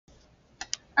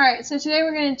Alright, so today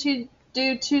we're going to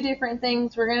do two different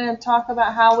things. We're going to talk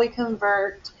about how we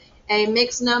convert a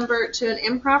mixed number to an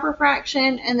improper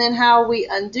fraction, and then how we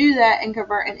undo that and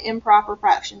convert an improper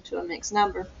fraction to a mixed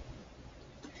number.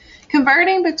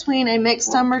 Converting between a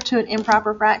mixed number to an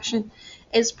improper fraction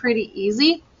is pretty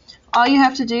easy. All you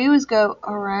have to do is go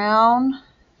around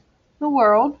the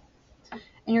world, and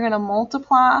you're going to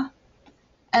multiply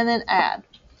and then add.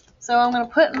 So I'm going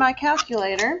to put in my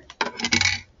calculator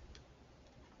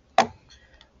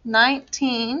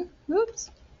 19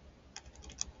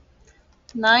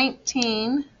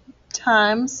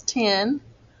 times 10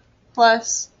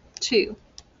 plus 2.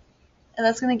 And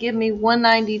that's going to give me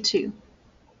 192.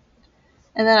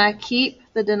 And then I keep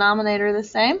the denominator the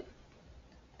same.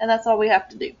 And that's all we have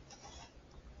to do.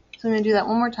 So I'm going to do that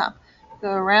one more time. Go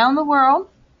around the world,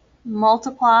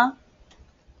 multiply,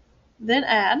 then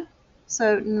add.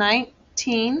 So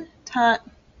 19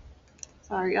 times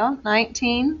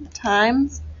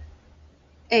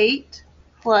 8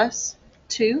 plus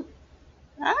 2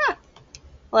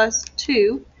 plus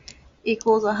 2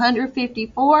 equals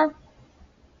 154.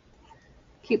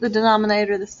 Keep the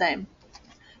denominator the same.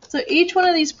 So each one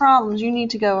of these problems, you need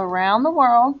to go around the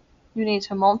world, you need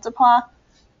to multiply,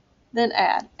 then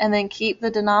add, and then keep the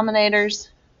denominators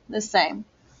the same.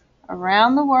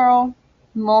 Around the world,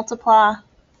 multiply,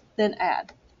 then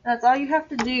add. That's all you have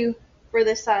to do for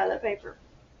this side of the paper.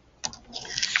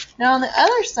 Now on the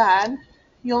other side,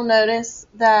 you'll notice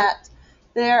that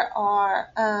there are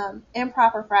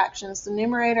improper fractions. The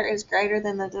numerator is greater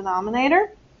than the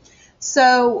denominator.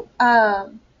 So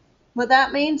what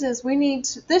that means is we need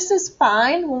to, this is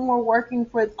fine when we're working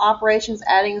with operations,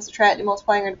 adding, subtracting,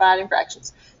 multiplying, or dividing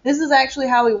fractions. This is actually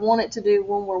how we want it to do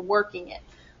when we're working it.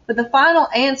 But the final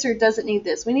answer doesn't need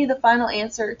this. We need the final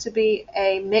answer to be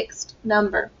a mixed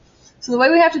number. So the way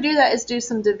we have to do that is do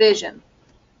some division.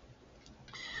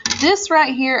 This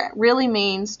right here really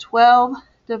means 12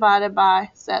 divided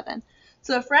by 7.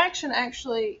 So a fraction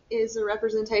actually is a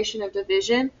representation of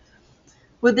division,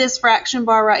 with this fraction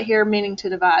bar right here meaning to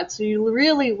divide. So you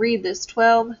really read this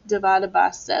 12 divided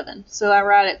by 7. So I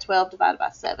write it 12 divided by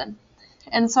 7.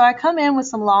 And so I come in with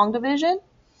some long division,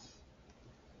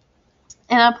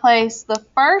 and I place the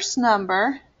first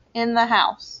number in the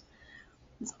house.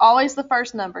 It's always the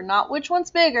first number, not which one's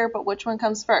bigger, but which one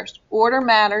comes first. Order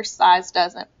matters, size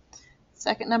doesn't.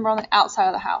 Second number on the outside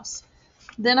of the house.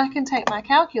 Then I can take my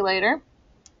calculator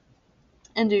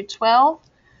and do 12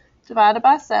 divided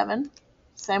by 7,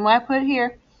 same way I put it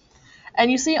here.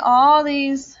 And you see all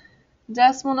these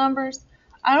decimal numbers?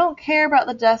 I don't care about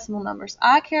the decimal numbers.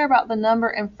 I care about the number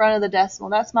in front of the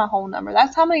decimal. That's my whole number.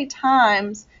 That's how many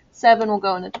times 7 will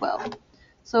go into 12.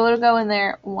 So it'll go in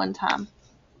there one time.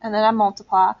 And then I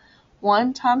multiply.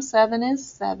 1 times 7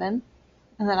 is 7.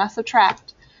 And then I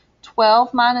subtract.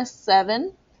 12 minus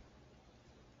 7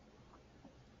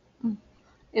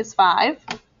 is 5.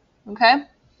 Okay?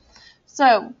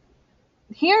 So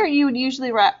here you would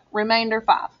usually write remainder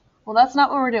 5. Well, that's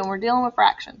not what we're doing. We're dealing with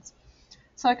fractions.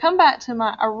 So I come back to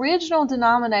my original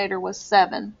denominator was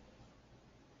 7.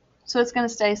 So it's going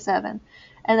to stay 7.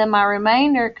 And then my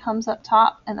remainder comes up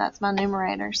top, and that's my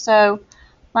numerator. So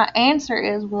my answer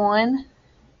is 1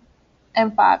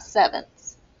 5/7.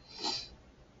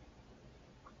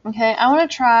 Okay, I want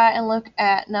to try and look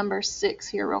at number 6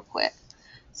 here real quick.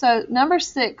 So number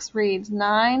 6 reads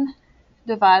 9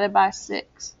 divided by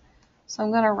 6. So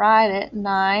I'm going to write it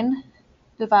 9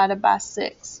 divided by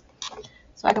 6.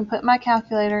 So I can put my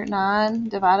calculator, 9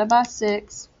 divided by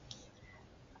 6.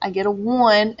 I get a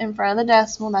 1 in front of the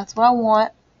decimal. That's what I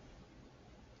want.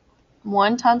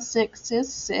 1 times 6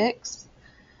 is 6.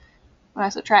 When I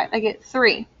subtract, I get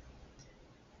 3.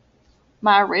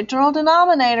 My original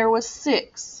denominator was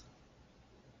 6.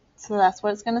 So that's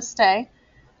what it's going to stay.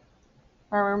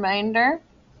 My remainder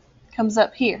comes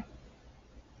up here.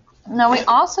 Now we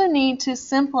also need to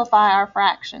simplify our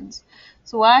fractions.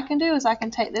 So what I can do is I can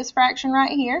take this fraction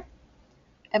right here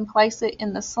and place it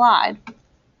in the slide.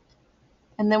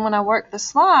 And then when I work the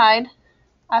slide,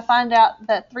 I find out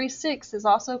that 3/6 is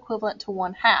also equivalent to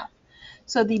 1/2.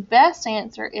 So the best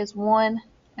answer is 1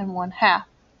 1/2.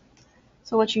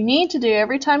 So what you need to do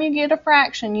every time you get a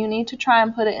fraction, you need to try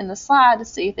and put it in the slide to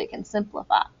see if it can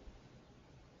simplify.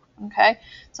 Okay,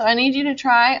 so I need you to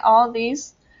try all of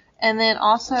these, and then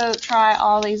also try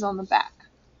all these on the back.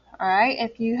 Alright,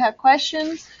 if you have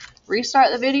questions,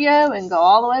 restart the video and go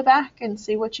all the way back and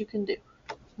see what you can do.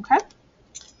 Okay?